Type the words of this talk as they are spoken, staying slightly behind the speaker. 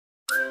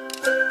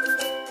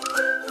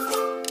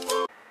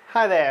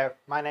Hi there,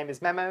 my name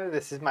is Memo,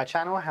 this is my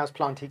channel,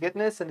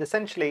 Houseplantygoodness, and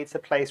essentially it's a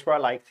place where I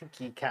like to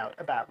geek out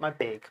about my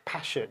big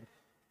passion.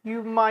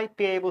 You might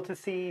be able to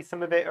see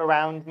some of it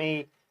around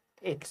me,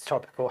 it's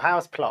tropical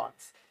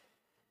houseplants.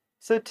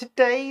 So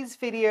today's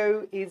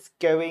video is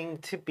going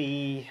to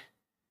be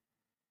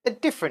a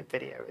different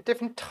video, a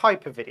different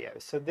type of video.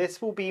 So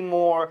this will be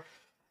more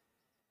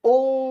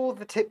all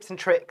the tips and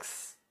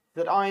tricks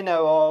that I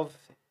know of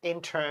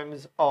in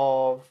terms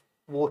of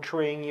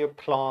watering your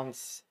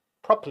plants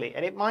properly.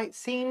 And it might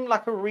seem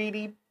like a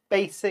really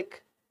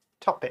basic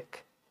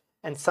topic.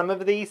 And some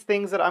of these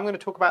things that I'm going to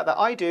talk about that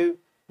I do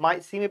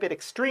might seem a bit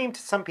extreme to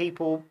some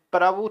people,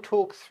 but I will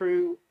talk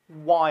through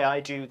why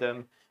I do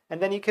them.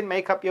 And then you can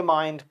make up your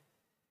mind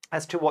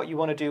as to what you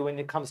want to do when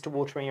it comes to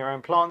watering your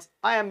own plants.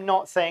 I am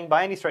not saying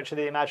by any stretch of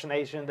the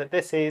imagination that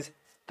this is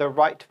the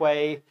right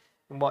way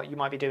and what you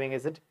might be doing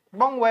is the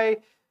wrong way,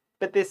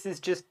 but this is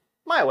just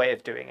my way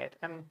of doing it.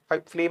 And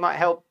hopefully it might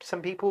help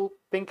some people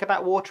think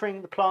about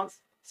watering the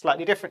plants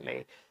slightly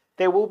differently.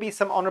 There will be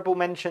some honorable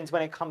mentions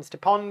when it comes to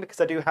Pon, because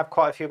I do have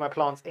quite a few of my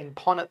plants in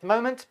Pon at the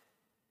moment.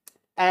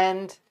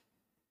 And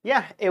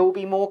yeah, it will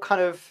be more kind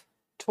of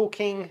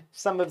talking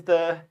some of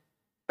the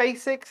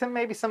basics and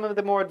maybe some of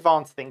the more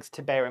advanced things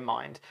to bear in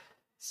mind.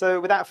 So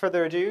without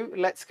further ado,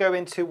 let's go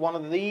into one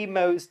of the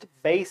most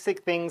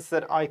basic things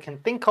that I can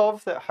think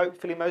of that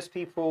hopefully most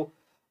people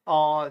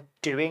are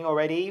doing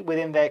already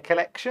within their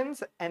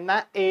collections, and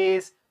that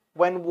is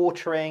when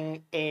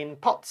watering in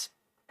pots.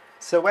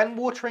 So when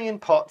watering in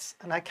pots,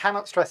 and I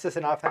cannot stress this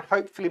enough, and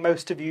hopefully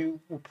most of you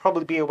will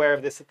probably be aware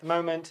of this at the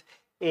moment,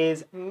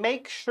 is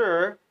make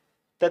sure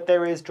that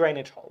there is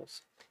drainage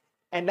holes.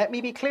 And let me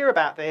be clear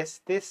about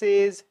this, this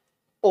is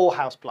all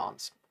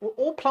houseplants.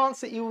 All plants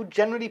that you will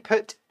generally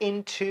put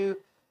into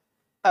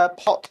a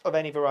pot of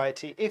any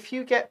variety. If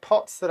you get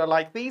pots that are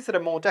like these, that are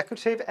more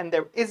decorative, and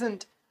there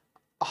isn't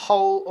a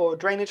hole or a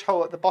drainage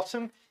hole at the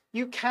bottom,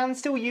 you can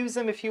still use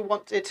them if you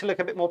want it to look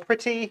a bit more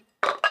pretty.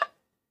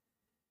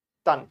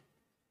 Done.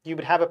 You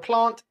would have a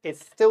plant,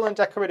 it's still a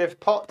decorative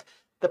pot.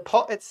 The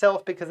pot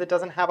itself, because it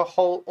doesn't have a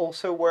hole,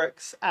 also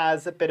works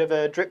as a bit of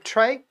a drip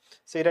tray.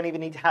 So you don't even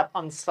need to have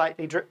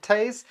unsightly drip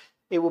trays.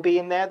 It will be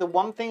in there. The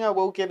one thing I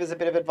will give as a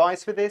bit of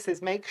advice with this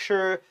is make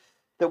sure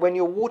that when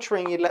you're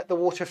watering, you let the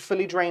water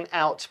fully drain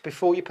out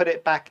before you put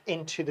it back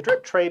into the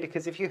drip tray,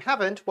 because if you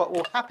haven't, what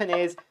will happen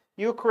is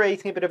you're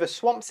creating a bit of a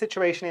swamp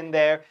situation in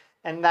there,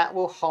 and that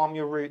will harm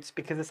your roots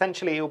because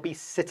essentially it will be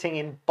sitting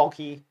in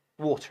boggy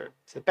water.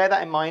 So bear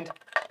that in mind.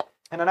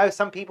 And I know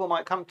some people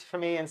might come to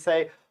me and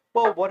say,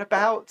 well, what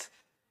about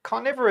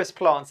carnivorous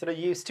plants that are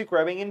used to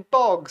growing in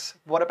bogs?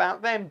 What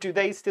about them? Do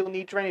they still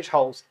need drainage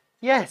holes?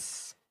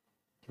 Yes,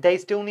 they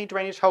still need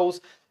drainage holes.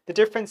 The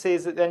difference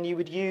is that then you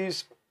would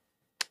use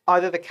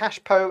either the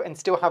cache pot and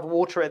still have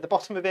water at the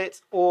bottom of it,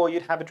 or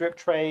you'd have a drip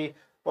tray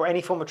or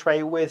any form of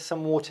tray with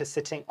some water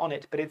sitting on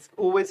it. But it's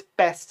always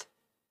best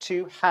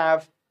to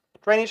have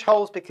drainage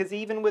holes, because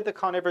even with the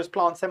carnivorous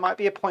plants, there might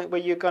be a point where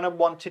you're going to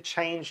want to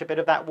change a bit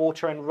of that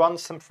water and run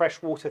some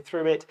fresh water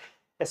through it,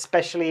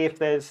 especially if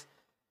there's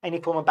any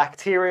form of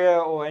bacteria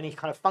or any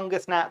kind of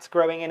fungus gnats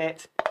growing in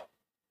it.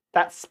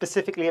 That's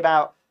specifically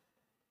about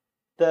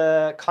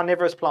the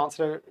carnivorous plants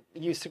that are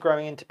used to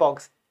growing into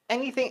bogs.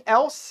 Anything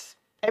else,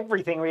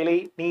 everything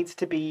really, needs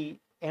to be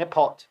in a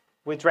pot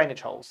with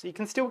drainage holes. You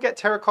can still get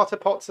terracotta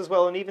pots as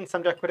well, and even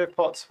some decorative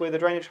pots with a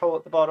drainage hole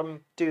at the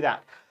bottom do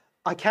that.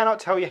 I cannot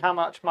tell you how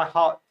much my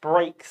heart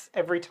breaks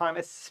every time,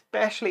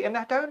 especially, and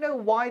I don't know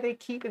why they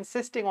keep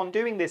insisting on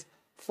doing this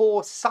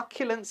for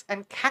succulents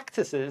and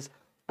cactuses,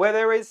 where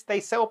they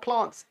sell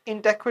plants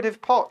in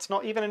decorative pots,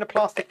 not even in a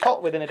plastic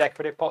pot within a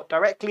decorative pot,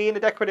 directly in a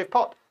decorative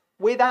pot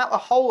without a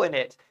hole in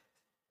it.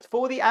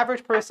 For the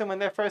average person when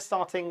they're first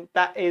starting,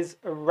 that is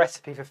a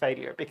recipe for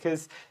failure,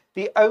 because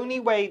the only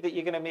way that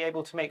you're going to be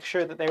able to make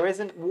sure that there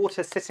isn't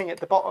water sitting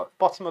at the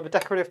bottom of a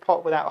decorative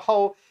pot without a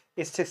hole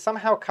is to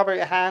somehow cover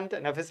your hand,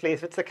 and obviously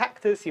if it's a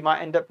cactus you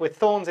might end up with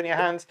thorns in your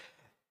hands,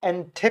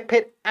 and tip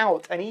it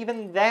out. And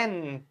even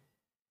then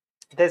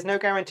there's no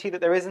guarantee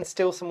that there isn't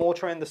still some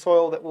water in the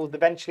soil that will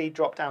eventually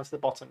drop down to the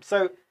bottom.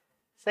 So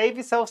save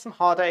yourself some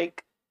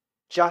heartache,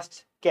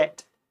 just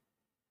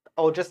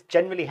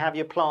generally have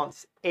your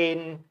plants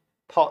in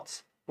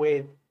pots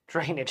with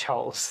drainage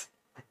holes.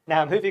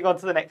 Now, moving on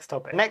to the next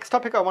topic. The next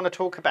topic I want to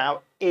talk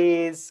about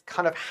is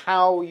kind of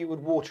how you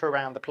would water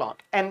around the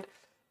plant. And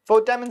for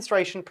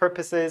demonstration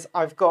purposes,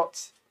 I've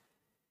got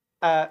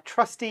a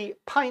trusty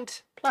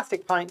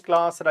plastic pint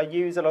glass that I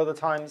use a lot of the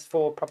times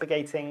for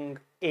propagating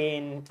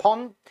in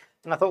Pon.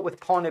 And I thought with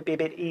Pon it'd be a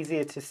bit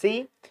easier to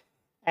see.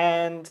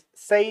 And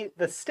say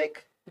the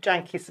stick,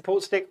 janky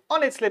support stick,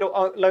 on its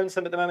little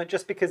lonesome at the moment,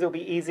 just because it'll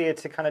be easier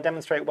to kind of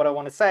demonstrate what I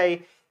want to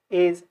say,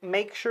 is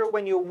make sure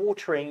when you're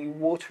watering, you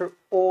water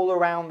all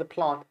around the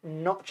plant,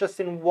 not just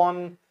in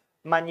one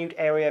minute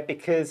area,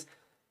 because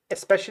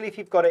especially if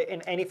you've got it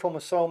in any form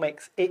of soil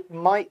mix, it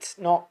might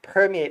not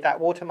permeate, that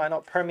water might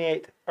not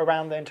permeate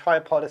around the entire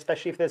pot,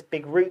 especially if there's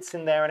big roots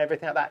in there and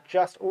everything like that.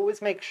 Just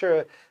always make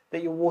sure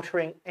that you're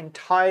watering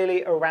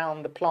entirely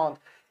around the plant.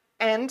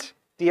 And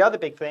the other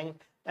big thing,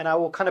 and I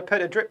will kind of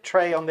put a drip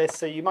tray on this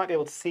so you might be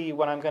able to see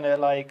what I'm going to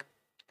like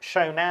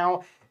show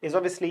now, is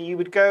obviously you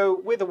would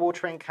go with a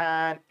watering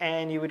can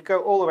and you would go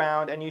all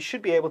around, and you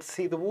should be able to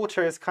see the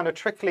water is kind of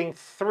trickling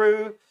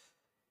through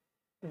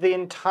the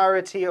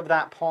entirety of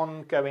that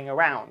pond going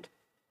around.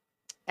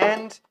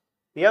 And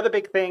the other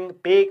big thing,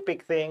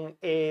 big thing,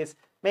 is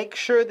make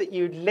sure that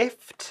you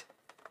lift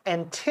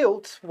and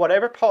tilt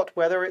whatever pot,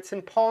 whether it's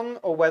in pond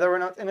or whether or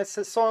not it's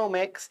a soil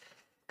mix,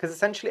 because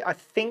essentially I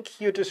think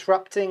you're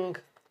disrupting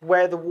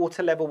where the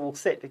water level will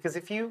sit. Because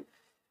if you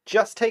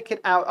just take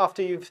it out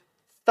after you've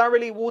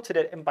thoroughly watered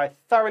it, and by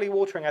thoroughly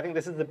watering, I think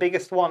this is the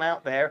biggest one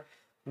out there,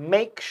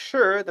 make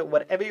sure that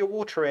whatever you're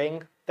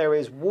watering, there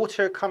is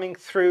water coming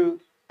through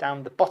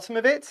down the bottom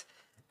of it.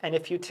 And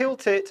if you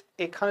tilt it,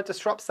 it kind of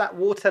disrupts that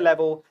water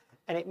level,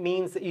 and it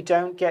means that you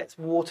don't get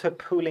water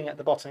pooling at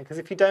the bottom. Because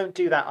if you don't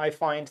do that, I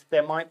find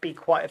there might be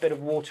quite a bit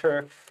of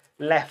water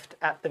left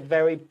at the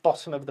very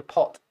bottom of the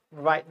pot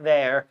right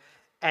there,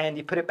 and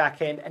you put it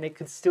back in and it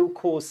could still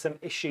cause some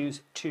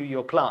issues to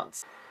your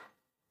plants.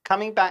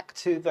 Coming back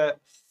to the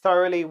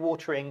thoroughly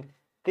watering,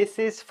 this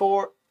is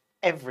for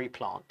every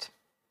plant,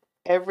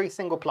 every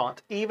single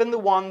plant, even the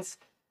ones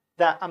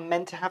that are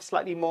meant to have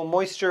slightly more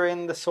moisture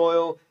in the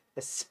soil,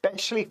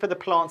 especially for the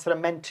plants that are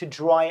meant to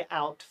dry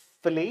out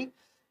fully.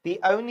 The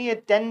only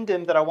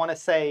addendum that I want to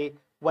say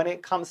when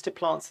it comes to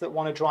plants that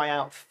want to dry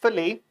out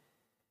fully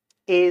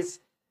is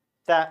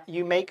that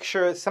you make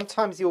sure,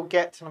 sometimes you'll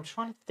get, and I'm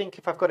trying to think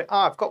if I've got it,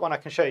 I've got one I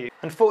can show you.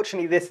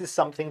 Unfortunately, this is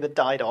something that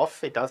died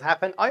off. It does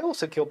happen. I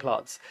also kill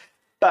plants,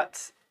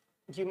 but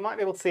you might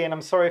be able to see, and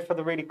I'm sorry for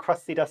the really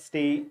crusty,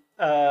 dusty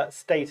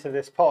state of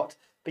this pot,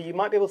 but you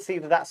might be able to see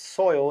that that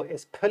soil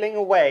is pulling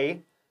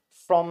away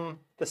from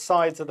the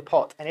sides of the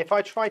pot. And if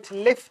I try to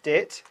lift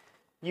it,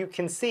 you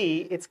can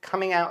see it's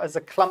coming out as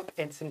a clump.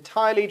 It's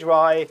entirely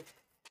dry.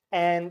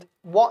 And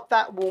what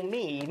that will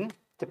mean,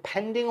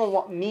 depending on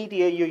what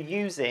media you're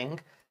using,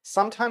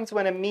 sometimes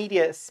when a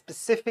media,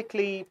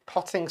 specifically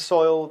potting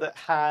soil that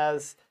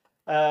has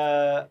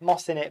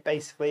moss in it,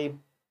 basically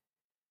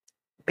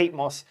peat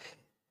moss,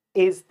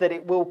 is that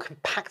it will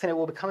compact and it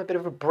will become a bit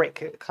of a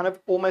brick. It kind of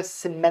almost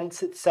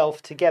cements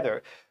itself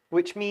together,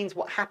 which means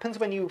what happens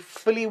when you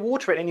fully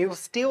water it, and you'll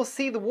still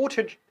see the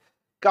water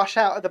gush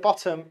out at the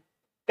bottom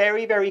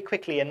very, very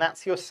quickly, and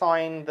that's your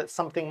sign that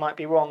something might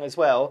be wrong as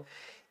well,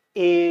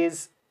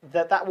 is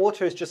that that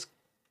water is just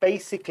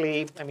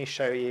basically, let me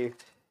show you,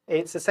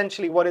 it's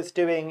essentially what it's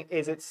doing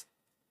is it's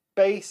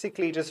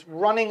basically just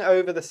running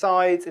over the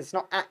sides. It's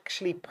not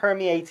actually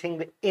permeating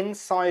the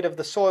inside of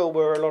the soil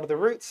where a lot of the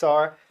roots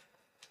are.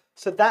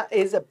 So that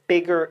is a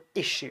bigger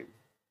issue.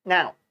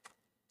 Now,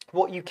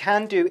 what you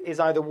can do is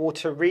either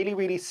water really,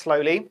 really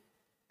slowly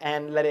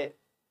and let it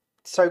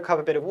soak up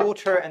a bit of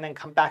water, and then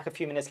come back a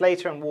few minutes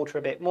later and water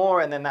a bit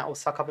more, and then that will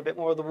suck up a bit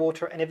more of the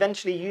water, and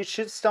eventually you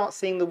should start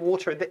seeing the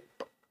water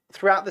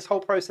throughout this whole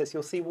process.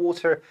 You'll see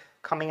water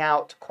coming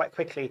out quite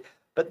quickly,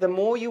 but the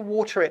more you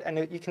water it, and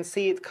you can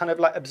see it kind of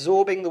like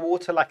absorbing the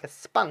water like a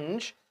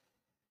sponge,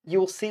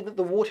 you'll see that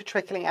the water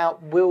trickling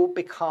out will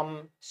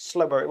become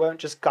slower. It won't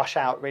just gush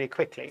out really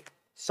quickly.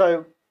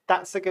 So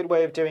that's a good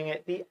way of doing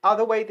it. The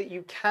other way that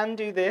you can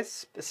do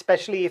this,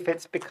 especially if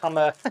it's become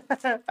a,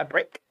 a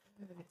brick,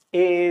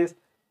 is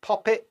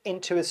pop it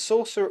into a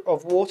saucer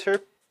of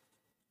water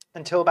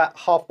until about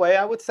halfway,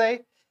 I would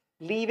say.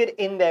 Leave it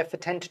in there for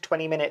 10 to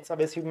 20 minutes.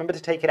 Obviously, remember to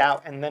take it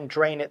out and then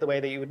drain it the way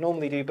that you would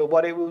normally do. But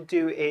what it will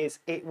do is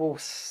it will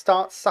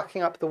start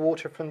sucking up the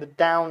water from the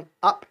down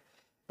up.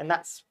 And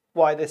that's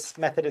why this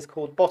method is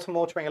called bottom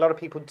watering. A lot of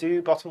people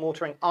do bottom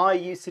watering. I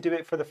used to do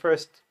it for the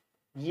first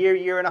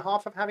year and a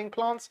half of having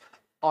plants.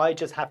 I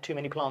just have too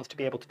many plants to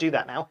be able to do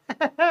that now.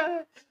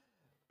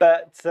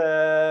 But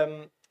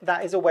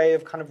that is a way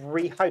of kind of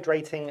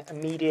rehydrating a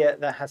media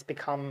that has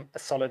become a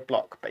solid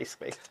block,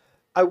 basically.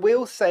 I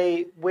will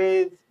say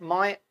with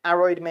my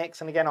aroid mix,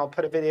 and again, I'll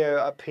put a video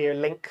up here,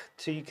 link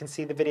so you can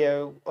see the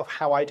video of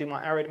how I do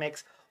my aroid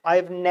mix.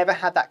 I've never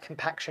had that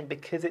compaction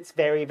because it's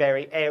very,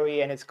 very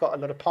airy and it's got a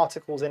lot of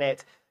particles in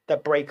it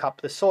that break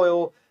up the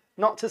soil.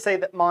 Not to say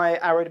that my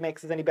aroid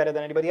mix is any better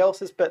than anybody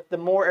else's, but the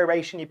more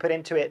aeration you put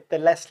into it, the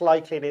less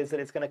likely it is that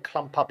it's going to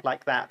clump up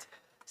like that.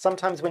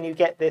 Sometimes when you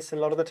get this, a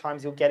lot of the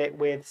times you'll get it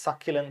with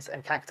succulents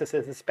and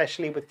cactuses,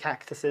 especially with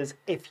cactuses.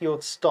 If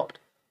you're stopped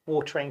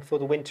watering for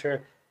the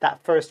winter,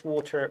 that first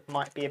water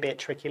might be a bit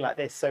tricky like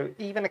this. So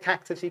even a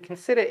cactus, you can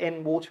sit it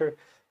in water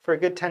for a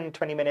good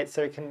 10-20 minutes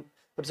so it can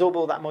absorb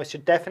all that moisture.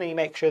 Definitely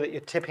make sure that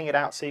you're tipping it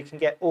out so you can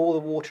get all the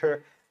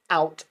water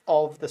out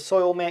of the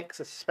soil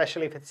mix,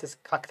 especially if it's a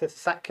cactus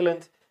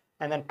succulent,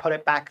 and then put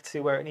it back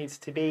to where it needs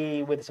to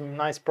be with some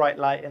nice bright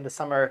light in the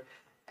summer,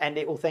 and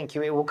it will thank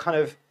you. It will kind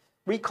of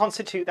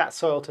reconstitute that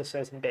soil to a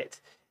certain bit.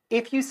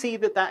 If you see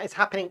that that is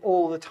happening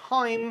all the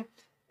time,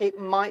 it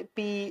might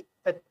be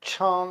a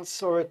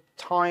chance or a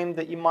time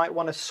that you might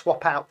want to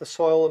swap out the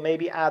soil, or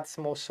maybe add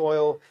some more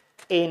soil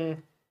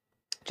in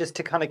just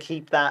to kind of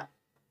keep that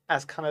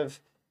as kind of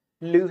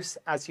loose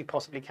as you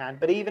possibly can.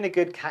 But even a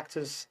good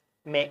cactus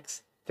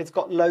mix, if it's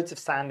got loads of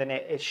sand in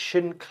it, it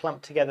shouldn't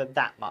clump together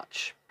that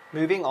much.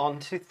 Moving on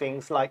to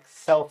things like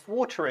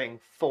self-watering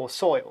for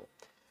soil.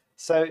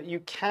 So you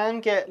can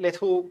get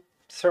little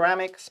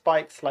ceramic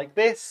spikes like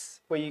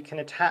this, where you can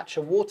attach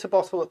a water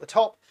bottle at the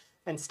top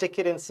and stick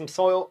it in some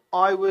soil.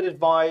 I would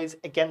advise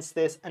against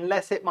this,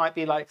 unless it might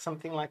be like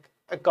something like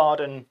a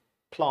garden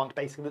plant,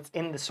 basically, that's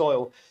in the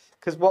soil.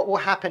 Because what will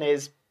happen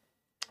is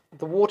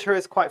the water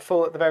is quite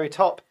full at the very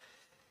top.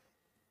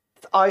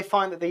 I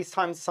find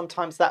that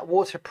sometimes that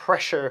water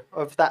pressure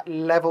of that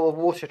level of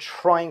water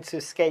trying to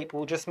escape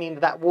will just mean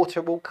that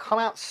water will come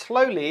out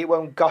slowly, it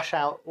won't gush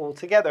out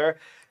altogether,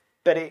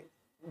 but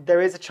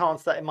there is a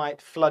chance that it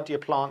might flood your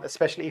plant,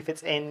 especially if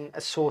it's in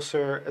a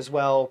saucer as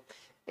well.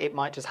 It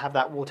might just have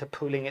that water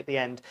pooling at the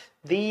end.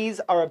 These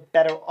are a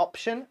better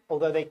option,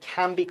 although they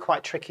can be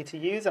quite tricky to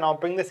use, and I'll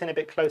bring this in a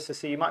bit closer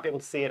so you might be able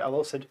to see it. I'll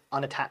also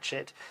unattach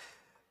it.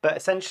 But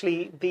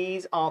essentially,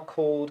 these are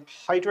called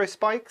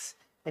Hydrospikes,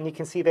 and you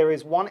can see there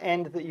is one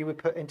end that you would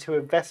put into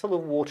a vessel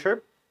of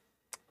water,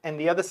 and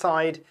the other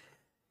side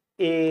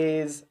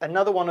is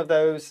another one of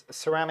those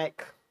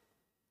ceramic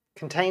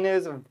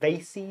containers, a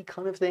vasey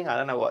kind of thing. I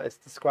don't know what it's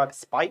described,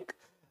 spike.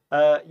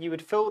 You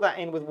would fill that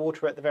in with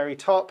water at the very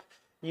top.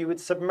 You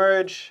would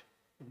submerge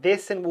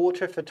this in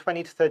water for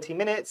 20 to 30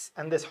 minutes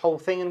and this whole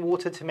thing in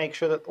water to make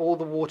sure that all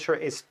the water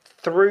is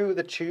through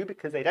the tube,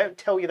 because they don't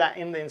tell you that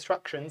in the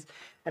instructions.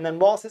 And then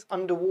whilst it's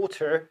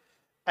underwater,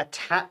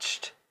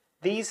 attached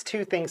these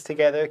two things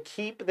together,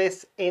 keep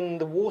this in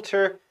the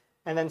water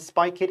and then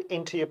spike it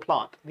into your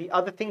plant. The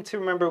other thing to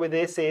remember with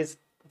this is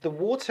the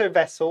water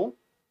vessel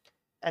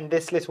and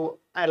this little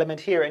element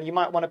here, and you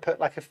might want to put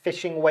like a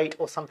fishing weight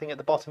or something at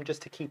the bottom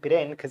just to keep it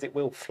in, because it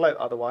will float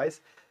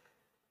otherwise,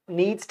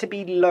 needs to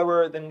be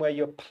lower than where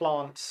your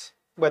plants,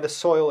 where the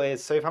soil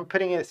is. So if I'm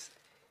putting it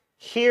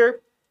here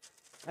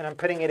and I'm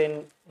putting it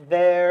in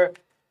there,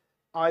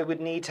 I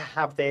would need to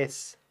have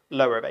this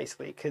lower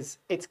basically, because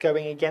it's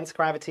going against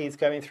gravity, it's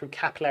going through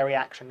capillary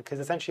action, because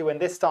essentially when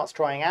this starts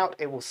drying out,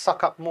 it will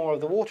suck up more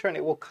of the water and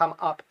it will come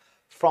up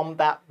from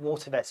that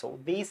water vessel.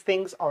 These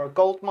things are a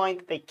gold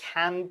mine. They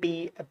can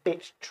be a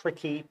bit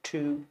tricky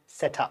to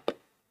set up.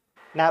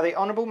 Now, the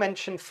honorable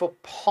mention for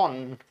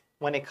Pon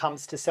when it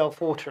comes to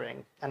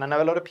self-watering, and I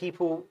know a lot of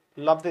people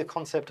love the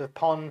concept of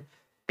Pon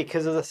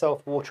because of the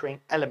self-watering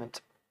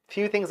element. A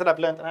few things that I've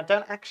learned, and I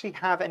don't actually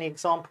have any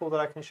example that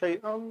I can show you.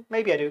 Oh,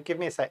 maybe I do, give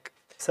me a sec.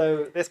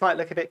 So this might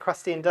look a bit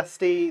crusty and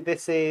dusty.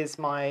 This is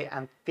my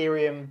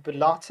Anthurium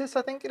bullatus,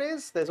 I think it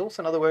is. There's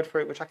also another word for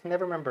it, which I can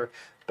never remember.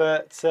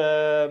 But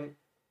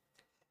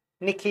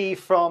Nikki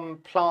from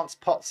Plants,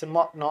 Pots and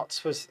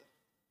Whatnots was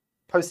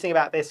posting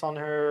about this on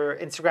her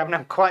Instagram, and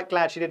I'm quite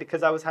glad she did it,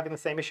 because I was having the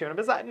same issue. And I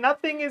was like,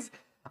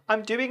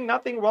 I'm doing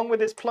nothing wrong with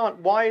this plant.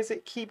 Why does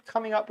it keep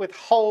coming up with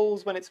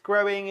holes when it's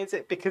growing? Is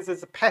it because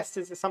there's a pest?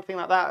 Is it something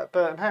like that?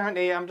 But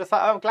apparently I'm just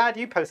like, oh, I'm glad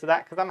you posted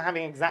that, because I'm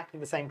having exactly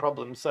the same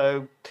problem.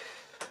 So,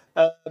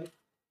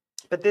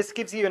 but this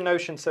gives you a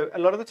notion. So a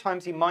lot of the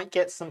times you might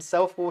get some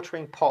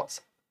self-watering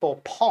pots for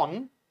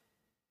Pon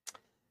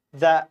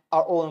that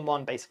are all in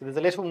one basically. There's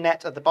a little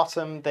net at the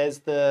bottom, there's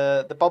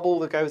the bubble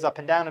that goes up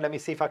and down, and let me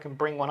see if I can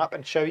bring one up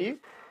and show you.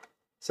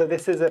 So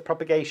this is a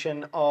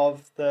propagation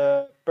of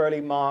the Burley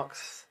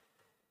Marks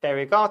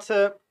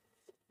variegata,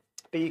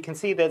 but you can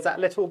see there's that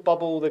little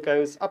bubble that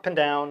goes up and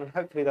down, and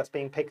hopefully that's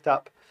being picked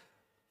up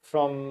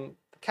from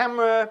the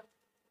camera.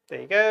 There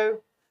you go.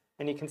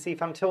 And you can see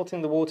if I'm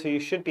tilting the water, you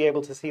should be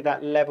able to see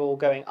that level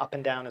going up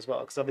and down as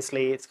well, because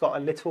obviously it's got a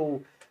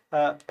little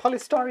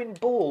polystyrene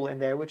ball in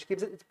there, which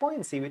gives it its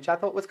buoyancy, which I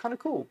thought was kind of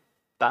cool.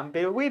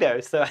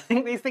 Bambi-weedo, so I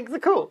think these things are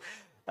cool.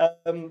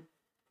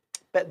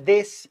 But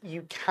this,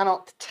 you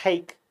cannot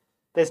take,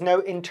 there's no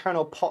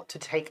internal pot to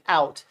take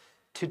out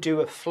to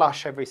do a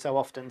flush every so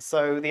often.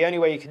 So the only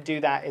way you can do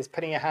that is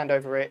putting your hand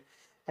over it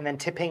and then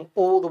tipping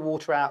all the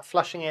water out,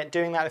 flushing it,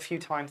 doing that a few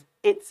times.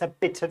 It's a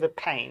bit of a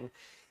pain.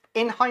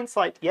 In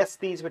hindsight, yes,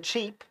 these were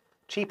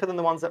cheaper than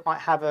the ones that might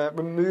have a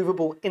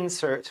removable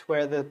insert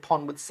where the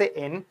pond would sit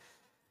in,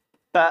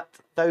 but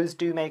those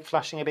do make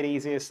flushing a bit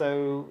easier.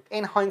 So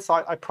in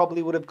hindsight, I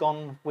probably would have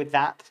gone with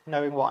that,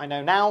 knowing what I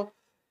know now,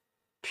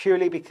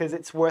 purely because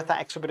it's worth that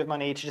extra bit of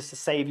money just to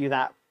save you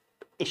that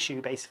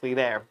issue basically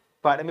there.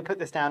 But let me put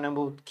this down and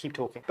we'll keep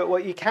talking. But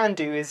what you can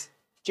do is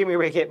jimmy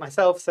rig it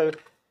myself. So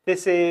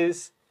this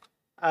is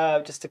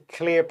just a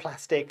clear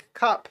plastic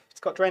cup. It's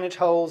got drainage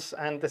holes,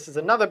 and this is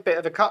another bit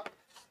of a cup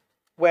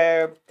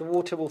where the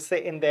water will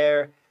sit in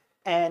there.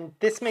 And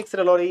this makes it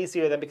a lot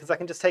easier then, because I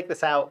can just take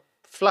this out,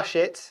 flush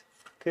it,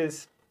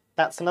 because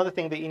that's another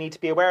thing that you need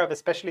to be aware of,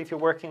 especially if you're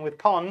working with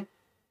Pon.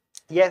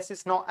 Yes,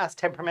 it's not as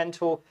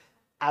temperamental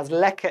as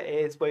leca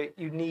is, where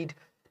you need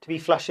to be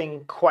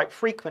flushing quite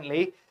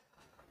frequently.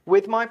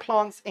 With my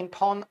plants in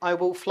Pon, I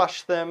will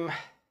flush them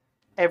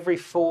every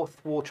fourth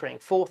or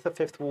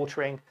fifth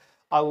watering.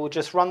 I will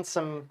just run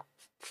some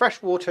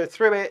fresh water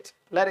through it,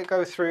 let it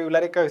go through,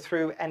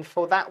 and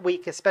for that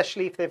week,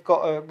 especially if they've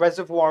got a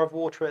reservoir of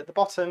water at the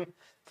bottom,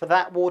 for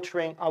that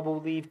watering, I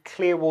will leave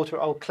clear water.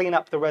 I'll clean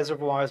up the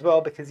reservoir as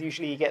well, because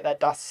usually you get that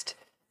dust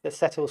that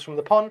settles from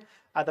the pond.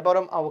 at the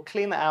bottom. I will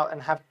clean that out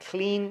and have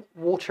clean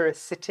water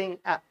sitting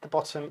at the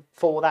bottom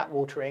for that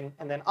watering.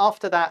 And then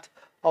after that,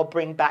 I'll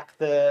bring back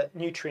the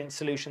nutrient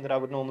solution that I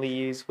would normally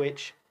use,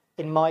 which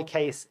in my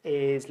case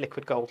is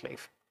liquid gold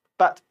leaf.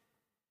 But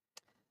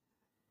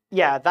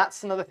yeah,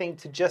 that's another thing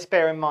to just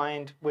bear in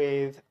mind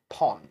with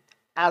Pon.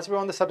 As we're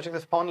on the subject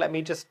of Pon, let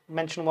me just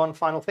mention one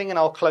final thing and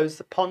I'll close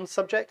the Pon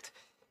subject,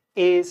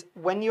 is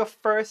when you're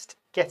first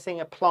getting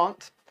a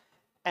plant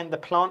and the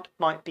plant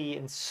might be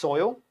in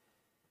soil,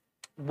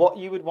 what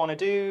you would want to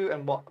do,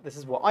 and this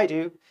is what I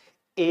do,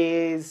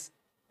 is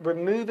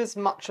remove as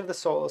much of the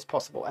soil as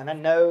possible. And I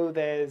know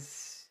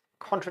there's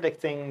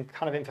contradicting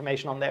kind of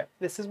information on there.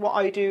 This is what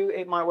I do.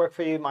 It might work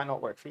for you, it might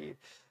not work for you.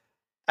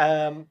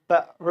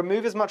 But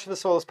remove as much of the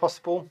soil as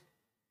possible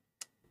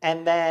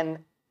and then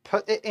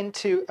put it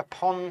into a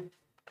Pon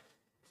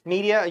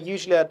media.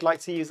 Usually I'd like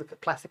to use a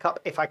plastic cup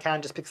if I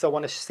can, just because I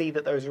want to see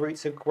that those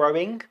roots are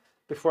growing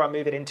before I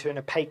move it into an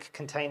opaque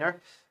container.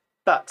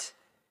 But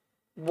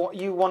what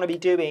you want to be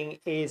doing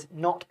is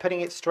not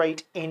putting it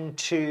straight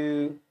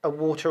into a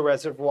water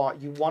reservoir.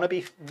 You want to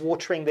be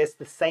watering this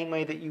the same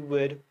way that you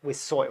would with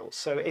soil.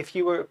 So if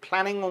you were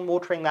planning on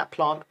watering that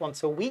plant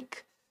once a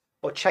week,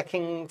 or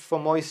checking for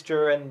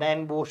moisture and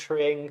then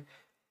watering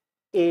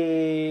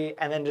and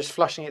then just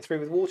flushing it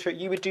through with water,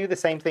 you would do the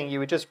same thing. You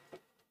would just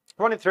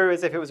run it through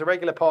as if it was a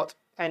regular pot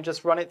and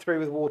just run it through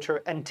with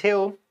water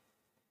until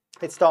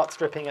it starts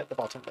dripping at the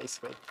bottom,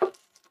 basically.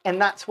 And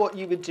that's what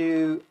you would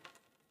do,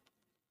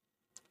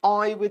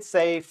 I would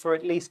say, for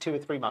at least 2 or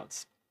 3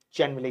 months,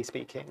 generally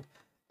speaking.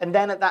 And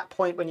then at that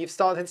point, when you've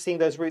started seeing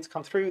those roots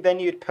come through, then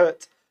you'd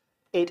put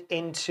it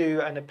into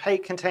an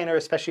opaque container,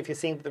 especially if you're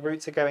seeing that the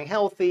roots are going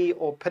healthy,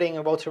 or putting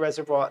a water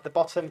reservoir at the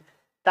bottom.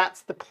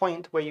 That's the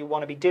point where you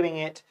want to be doing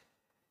it.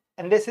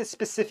 And this is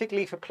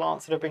specifically for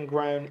plants that have been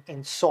grown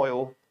in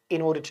soil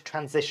in order to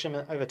transition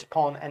them over to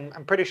Pon. And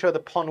I'm pretty sure the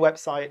Pon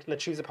website,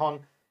 Lechuza Pon,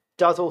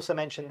 does also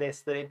mention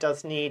this, that it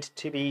does need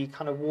to be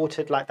kind of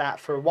watered like that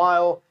for a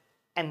while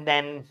and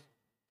then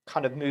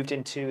kind of moved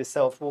into a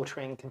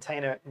self-watering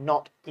container,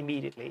 not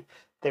immediately.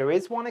 There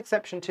is one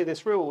exception to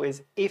this rule,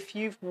 is if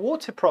you've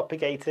water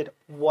propagated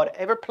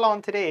whatever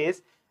plant it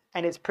is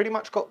and it's pretty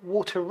much got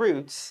water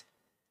roots,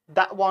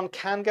 that one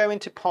can go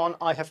into Pon.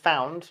 I have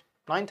found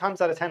 9 times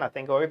out of 10, I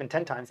think, or even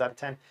 10 times out of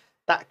 10,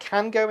 that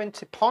can go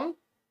into Pon,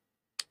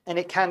 and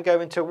it can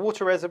go into a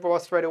water reservoir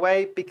straight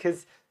away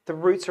because the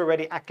roots are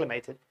already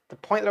acclimated. The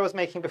point that I was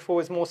making before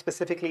was more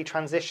specifically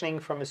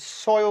transitioning from a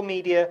soil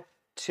media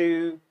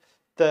to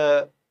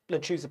the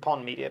Lechuza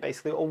Pon media,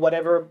 basically, or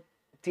whatever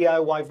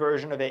DIY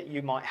version of it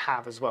you might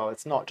have as well.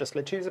 It's not just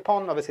Lechuza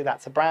Pon, obviously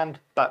that's a brand,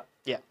 but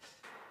yeah.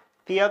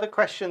 The other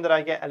question that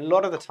I get a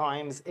lot of the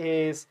times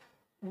is,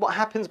 what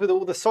happens with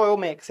all the soil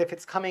mix if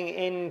it's coming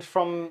in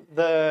from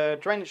the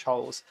drainage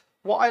holes?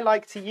 What I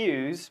like to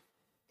use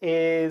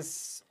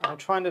is, I'm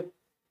trying to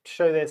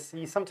show this,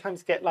 you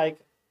sometimes get like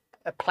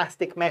a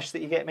plastic mesh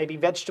that you get maybe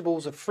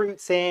vegetables or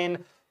fruits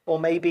in, or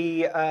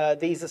maybe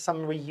these are some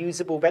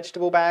reusable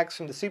vegetable bags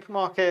from the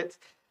supermarket,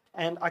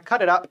 and I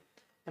cut it up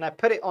and I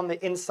put it on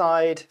the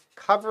inside,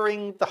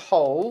 covering the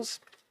holes.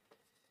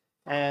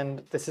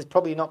 And this is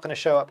probably not going to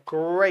show up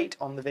great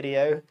on the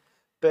video,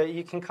 but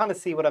you can kind of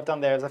see what I've done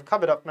there is I've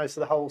covered up most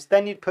of the holes.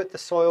 Then you'd put the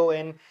soil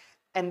in,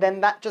 and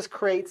then that just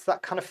creates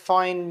that kind of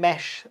fine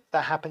mesh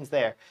that happens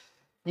there.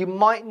 You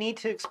might need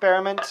to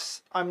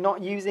experiment. I'm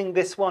not using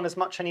this one as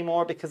much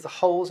anymore because the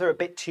holes are a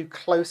bit too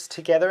close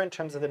together in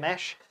terms of the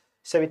mesh.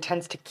 So it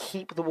tends to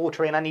keep the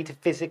water in. I need to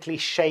physically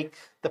shake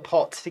the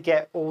pot to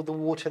get all the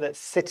water that's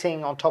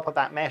sitting on top of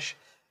that mesh.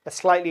 A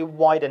slightly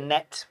wider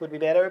net would be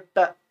better,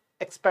 but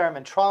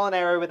experiment, trial and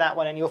error with that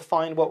one, and you'll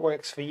find what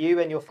works for you,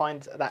 and you'll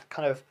find that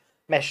kind of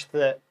mesh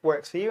that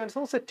works for you. And it's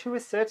also, to a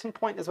certain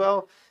point as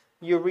well,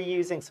 you're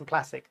reusing some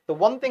plastic. The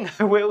one thing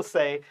I will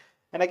say,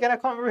 and again, I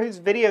can't remember whose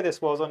video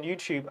this was on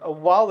YouTube a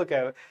while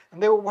ago,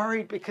 and they were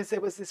worried because there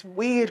was this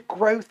weird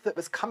growth that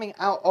was coming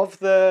out of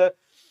the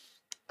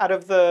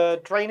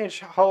drainage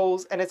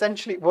holes, and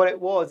essentially what it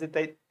was is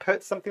they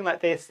put something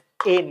like this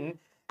in,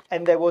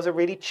 and there was a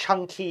really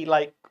chunky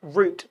like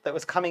root that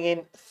was coming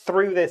in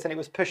through this, and it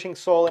was pushing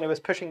soil, and it was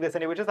pushing this,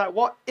 and it was just like,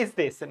 what is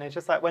this? And it's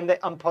just like, when they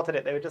unpotted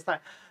it, they were just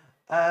like,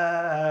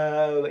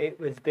 oh, it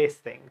was this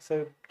thing.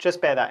 So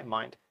just bear that in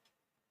mind.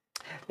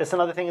 There's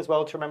another thing as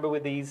well to remember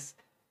with these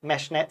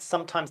mesh nets.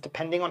 Sometimes,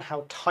 depending on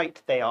how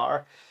tight they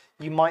are,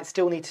 you might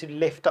still need to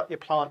lift up your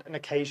plant on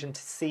occasion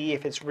to see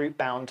if it's root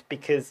bound,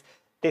 because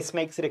this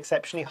makes it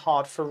exceptionally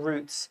hard for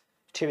roots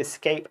to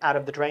escape out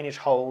of the drainage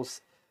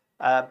holes.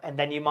 And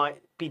then you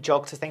might be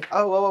jogged to think,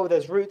 oh,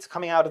 there's roots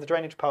coming out of the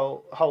drainage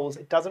holes.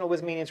 It doesn't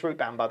always mean it's root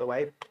bound, by the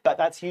way, but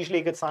that's usually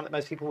a good sign that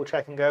most people will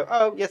check and go,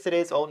 oh, yes, it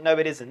is, or no,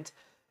 it isn't.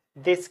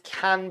 This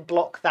can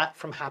block that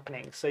from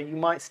happening. So you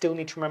might still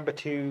need to remember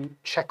to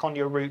check on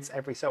your roots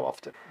every so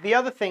often. The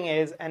other thing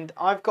is, and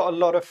I've got a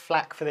lot of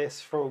flack for this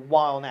for a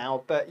while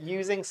now, but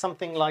using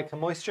something like a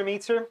moisture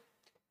meter,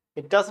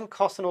 it doesn't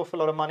cost an awful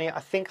lot of money. I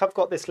think I've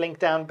got this link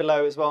down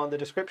below as well in the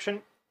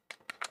description.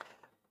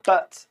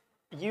 But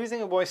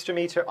using a moisture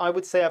meter, I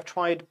would say I've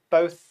tried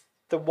both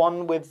the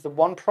one with the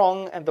one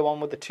prong and the one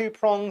with the two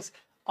prongs.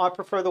 I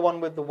prefer the one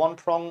with the one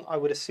prong. I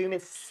would assume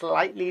it's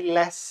slightly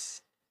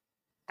less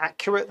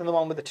accurate than the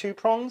one with the two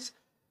prongs,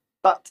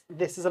 but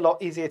this is a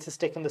lot easier to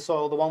stick in the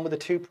soil. The one with the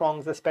two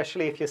prongs,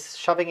 especially if you're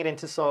shoving it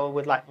into soil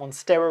with like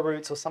monstera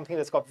roots or something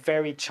that's got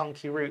very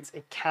chunky roots,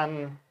 it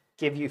can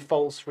give you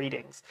false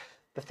readings.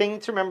 The thing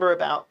to remember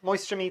about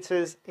moisture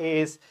meters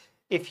is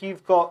if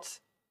you've got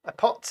a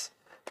pot,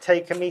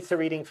 take a meter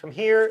reading from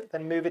here,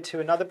 then move it to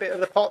another bit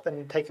of the pot,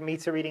 then take a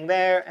meter reading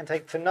there, and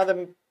take it to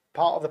another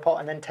part of the pot,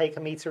 and then take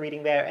a meter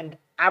reading there, and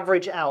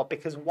average out,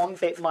 because one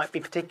bit might be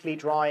particularly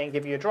dry and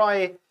give you a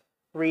dry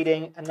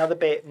reading, another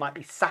bit might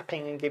be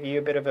sapping and give you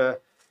a bit of a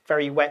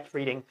very wet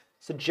reading.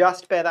 So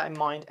just bear that in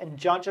mind and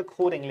judge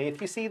accordingly.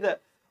 If you see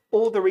that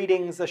all the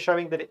readings are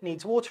showing that it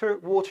needs water,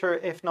 water.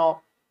 If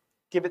not,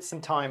 give it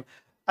some time.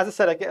 As I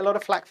said, I get a lot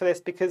of flack for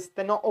this because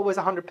they're not always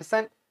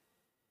 100%,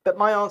 but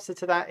my answer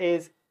to that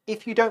is,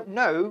 if you don't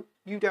know,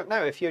 you don't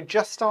know. If you're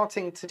just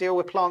starting to deal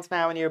with plants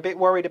now and you're a bit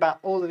worried about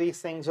all of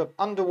these things of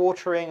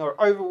underwatering or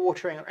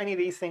overwatering or any of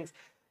these things,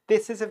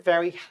 this is a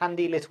very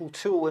handy little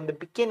tool in the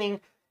beginning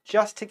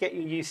just to get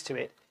you used to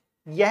it.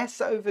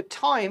 Yes, over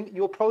time,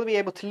 you'll probably be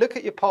able to look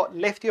at your pot,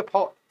 lift your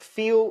pot,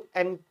 feel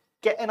and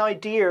get an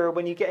idea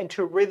when you get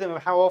into a rhythm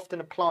of how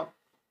often a plant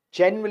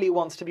generally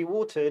wants to be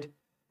watered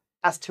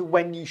as to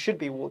when you should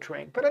be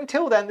watering. But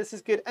until then, this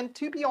is good. And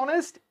to be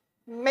honest,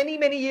 many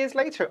years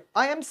later,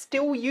 I am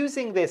still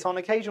using this on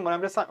occasion when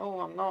I'm just like, oh,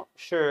 I'm not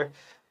sure.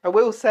 I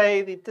will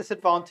say the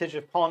disadvantage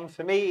of Pon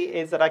for me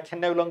is that I can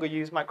no longer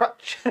use my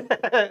crutch.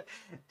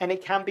 And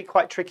it can be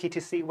quite tricky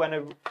to see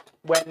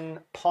when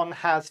Pon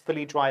has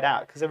fully dried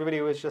out, because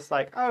everybody was just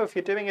like, oh, if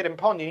you're doing it in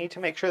Pon, you need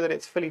to make sure that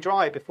it's fully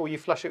dry before you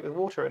flush it with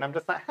water. And I'm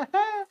just like,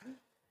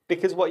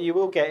 because what you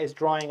will get is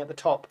drying at the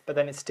top, but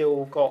then it's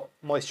still got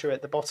moisture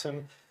at the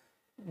bottom.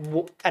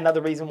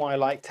 Another reason why I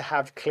like to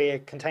have clear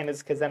containers,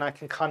 because then I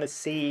can kind of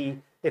see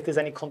if there's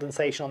any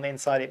condensation on the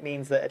inside. It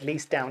means that at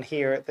least down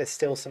here there's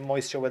still some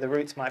moisture where the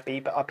roots might be,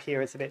 but up here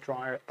it's a bit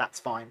drier. That's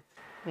fine.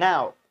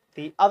 Now,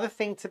 the other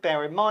thing to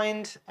bear in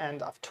mind,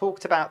 and I've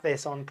talked about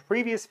this on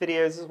previous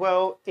videos as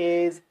well,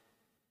 is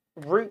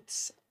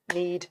roots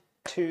need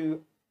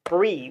to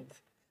breathe.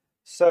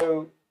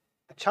 So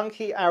a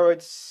chunky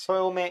arid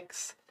soil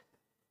mix,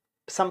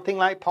 something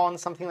like Pon,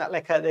 something like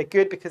Leca, they're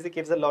good because it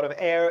gives a lot of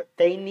air.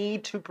 They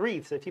need to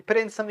breathe. So if you put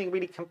in something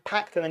really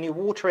compact and then you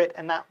water it,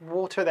 and that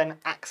water then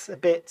acts a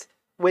bit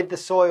with the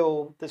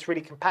soil that's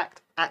really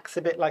compact, acts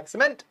a bit like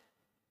cement,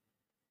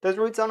 those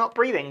roots are not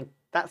breathing.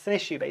 That's an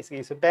issue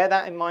basically. So bear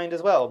that in mind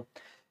as well.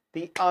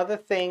 The other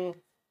thing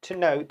to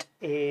note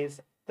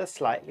is the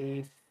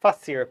slightly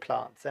fussier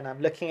plants. And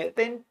I'm looking at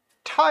the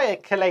entire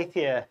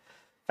Calathea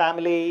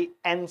family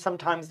and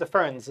sometimes the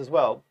ferns as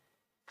well.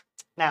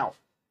 Now,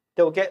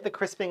 they'll get the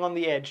crisping on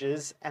the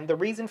edges, and the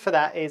reason for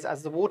that is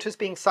as the water's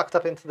being sucked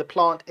up into the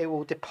plant, it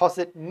will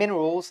deposit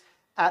minerals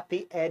at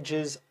the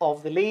edges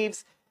of the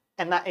leaves,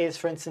 and that is,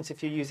 for instance,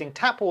 if you're using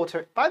tap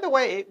water. By the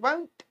way, it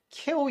won't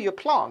kill your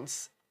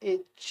plants,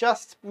 it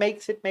just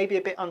makes it maybe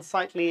a bit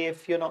unsightly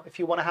if you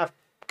want to have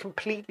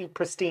completely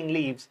pristine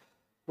leaves,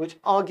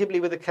 which arguably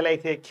with the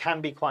Calathea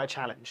can be quite a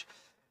challenge.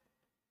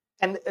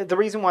 And the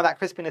reason why that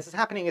crispiness is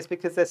happening is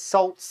because there's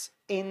salts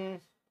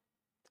in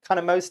kind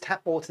of most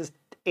tap waters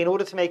in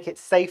order to make it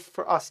safe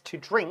for us to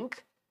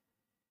drink,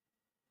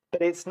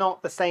 but it's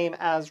not the same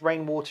as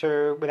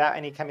rainwater without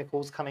any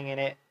chemicals coming in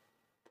it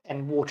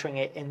and watering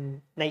it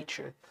in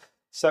nature.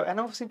 So, and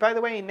obviously, by the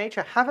way, in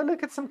nature, have a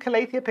look at some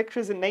Calathea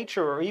pictures in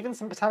nature or even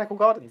some botanical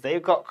gardens.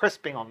 They've got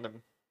crisping on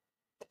them.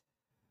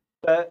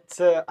 But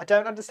I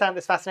don't understand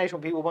this fascination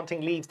with people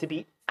wanting leaves to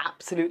be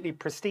absolutely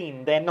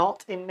pristine. They're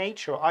not in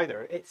nature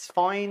either. It's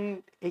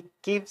fine. It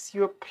gives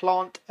your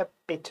plant a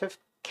bit of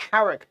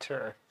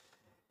character.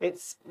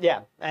 It's,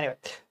 yeah, anyway,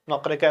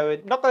 not going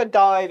to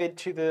dive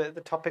into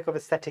the topic of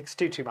aesthetics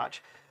too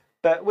much.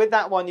 But with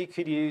that one, you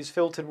could use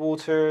filtered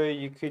water.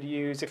 You could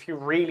use, if you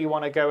really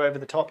want to go over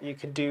the top, you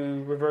could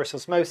do reverse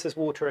osmosis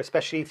water,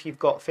 especially if you've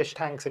got fish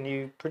tanks and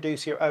you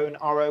produce your own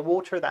RO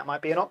water. That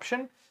might be an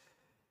option.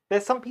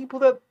 There's some people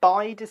that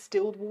buy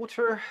distilled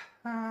water.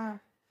 I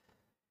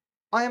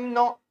am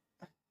not,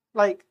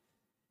 like,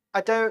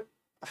 I don't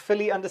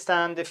fully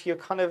understand if you're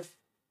kind of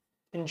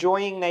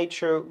enjoying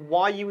nature,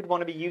 why you would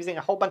want to be using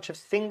a whole bunch of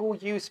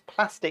single-use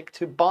plastic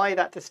to buy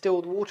that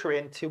distilled water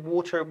in to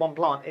water one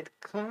plant.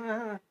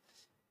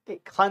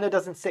 It kind of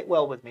doesn't sit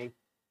well with me.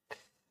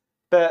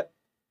 But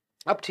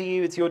up to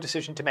you, it's your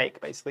decision to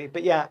make, basically.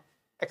 But yeah,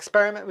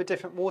 experiment with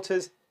different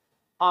waters.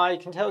 I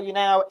can tell you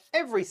now,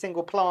 every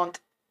single plant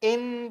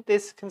in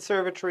this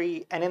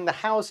conservatory and in the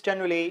house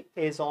generally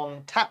is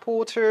on tap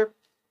water,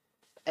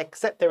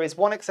 except there is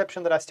one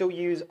exception that I still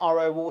use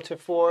RO water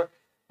for,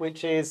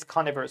 which is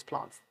carnivorous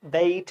plants.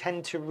 They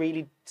tend to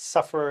really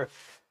suffer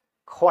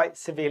quite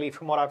severely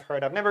from what I've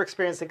heard. I've never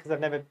experienced it because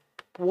I've never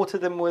watered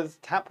them with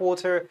tap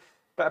water,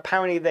 but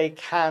apparently they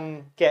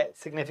can get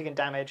significant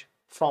damage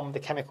from the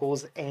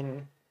chemicals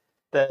in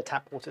the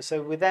tap water.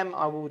 So with them,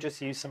 I will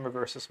just use some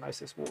reverse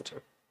osmosis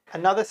water.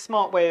 Another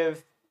smart way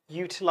of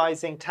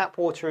utilizing tap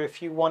water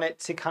if you want it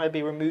to kind of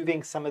be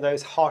removing some of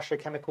those harsher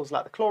chemicals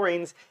like the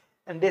chlorines.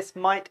 And this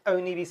might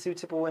only be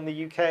suitable in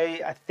the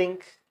UK. I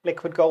think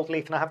Liquid Gold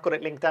Leaf, and I have got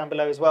it linked down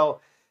below as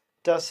well,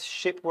 does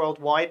ship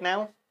worldwide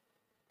now.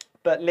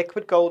 But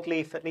Liquid Gold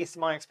Leaf, at least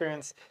in my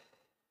experience,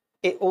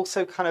 it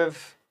also kind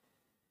of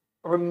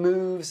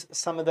removes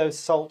some of those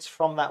salts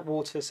from that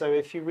water. So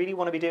if you really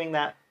want to be doing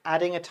that,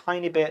 adding a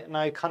tiny bit, and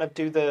I kind of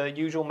do the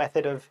usual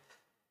method of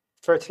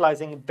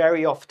fertilizing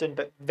very often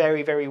but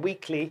very, very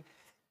weakly,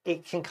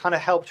 it can kind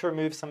of help to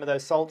remove some of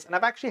those salts. And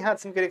I've actually had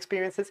some good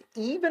experiences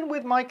even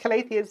with my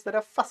calatheas that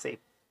are fussy.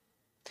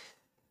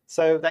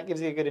 So that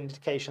gives you a good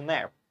indication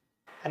there.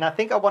 And I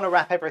think I want to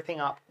wrap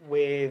everything up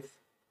with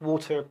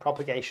water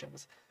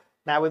propagations.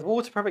 Now with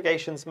water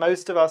propagations,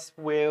 most of us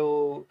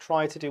will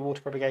try to do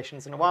water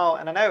propagations in a while.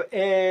 And I know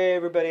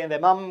everybody and their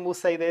mum will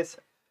say this,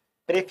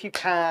 but if you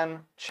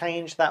can,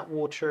 change that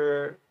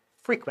water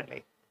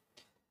frequently.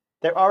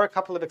 There are a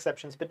couple of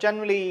exceptions, but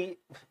generally,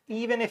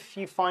 even if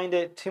you find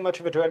it too much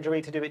of a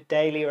drudgery to do it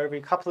daily or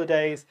every couple of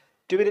days,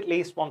 do it at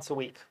least once a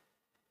week.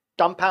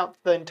 Dump out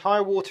the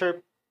entire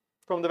water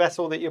from the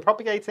vessel that you're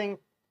propagating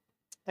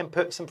and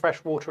put some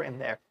fresh water in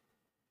there.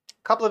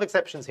 A couple of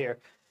exceptions here.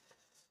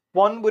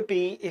 One would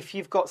be if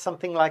you've got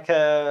something like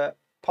a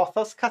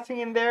pothos cutting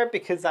in there,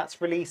 because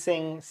that's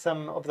releasing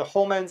some of the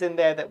hormones in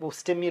there that will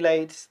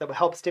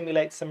help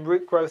stimulate some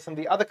root growth and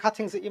the other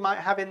cuttings that you might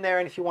have in there.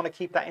 And if you want to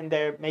keep that in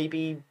there,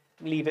 maybe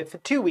leave it for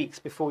 2 weeks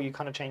before you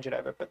kind of change it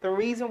over. But the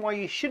reason why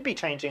you should be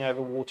changing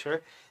over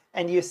water,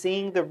 and you're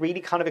seeing the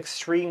really kind of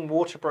extreme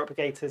water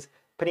propagators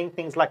putting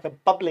things like a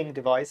bubbling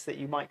device that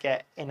you might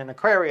get in an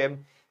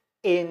aquarium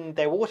in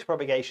their water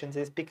propagations,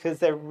 is because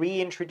they're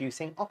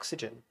reintroducing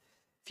oxygen.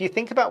 If you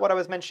think about what I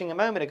was mentioning a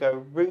moment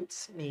ago,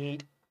 roots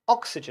need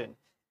oxygen.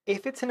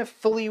 If it's in a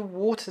fully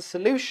water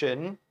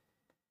solution,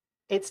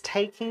 it's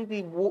taking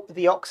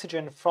the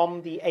oxygen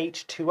from the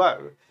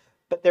H2O.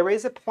 But there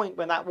is a point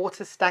when that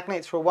water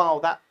stagnates for a while,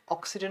 that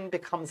oxygen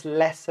becomes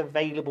less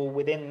available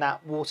within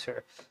that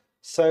water.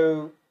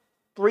 So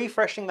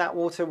refreshing that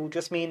water will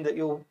just mean that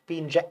you'll be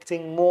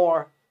injecting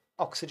more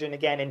oxygen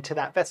again into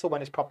that vessel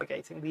when it's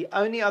propagating. The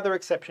only other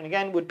exception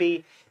again would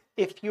be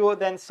if you're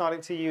then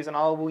starting to use, and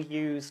I will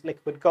use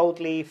Liquid Gold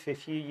Leaf,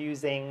 if you're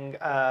using,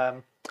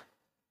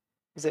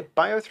 is it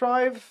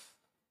BioThrive?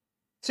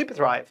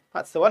 SuperThrive,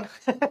 that's the one.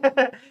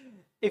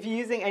 If you're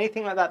using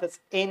anything like that that's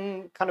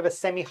in kind of a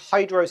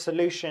semi-hydro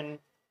solution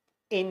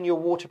in your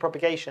water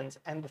propagations,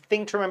 and the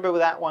thing to remember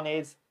with that one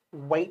is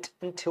wait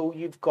until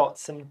you've got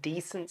some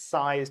decent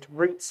sized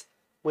roots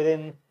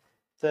within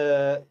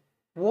the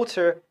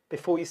water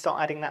before you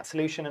start adding that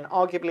solution. And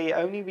arguably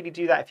only really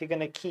do that if you're going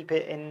to keep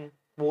it in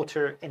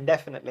water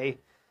indefinitely.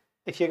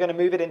 If you're going to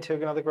move it into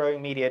another growing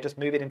media, just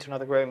move it into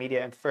another growing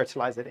media and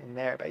fertilize it in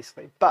there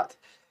basically. But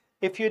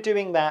if you're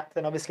doing that,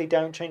 then obviously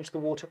don't change the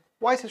water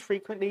quite as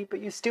frequently,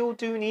 but you still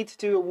do need to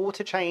do a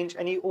water change,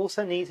 and you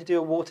also need to do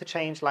a water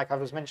change, like I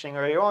was mentioning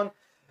earlier on,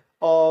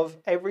 of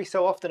every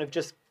so often of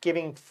just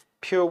giving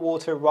pure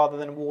water rather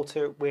than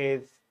water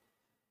with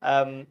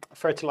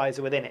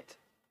fertilizer within it.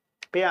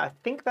 But yeah, I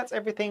think that's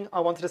everything I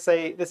wanted to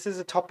say. This is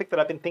a topic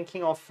that I've been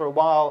thinking of for a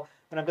while,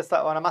 and I'm just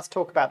like, well, I must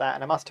talk about that,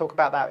 and I must talk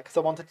about that because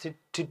I wanted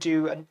to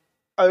do an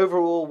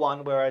overall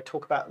one where I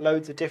talk about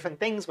loads of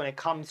different things when it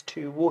comes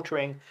to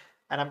watering.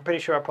 And I'm pretty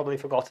sure I've probably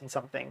forgotten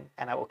something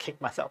and I will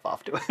kick myself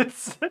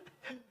afterwards.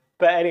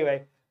 But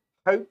anyway,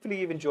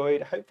 hopefully you've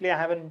enjoyed. Hopefully I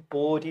haven't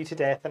bored you to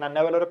death. And I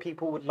know a lot of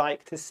people would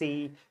like to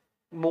see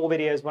more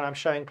videos when I'm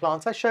showing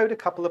plants. I showed a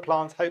couple of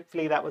plants.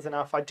 Hopefully that was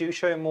enough. I do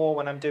show more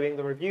when I'm doing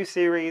the review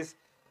series.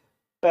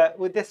 But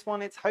with this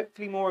one, it's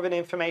hopefully more of an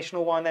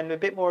informational one and a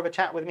bit more of a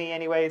chat with me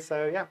anyway.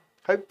 So yeah,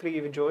 hopefully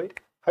you've enjoyed.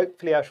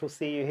 Hopefully I shall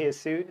see you here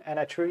soon. And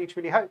I truly,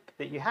 truly hope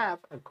that you have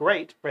a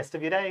great rest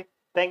of your day.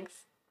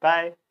 Thanks.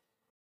 Bye.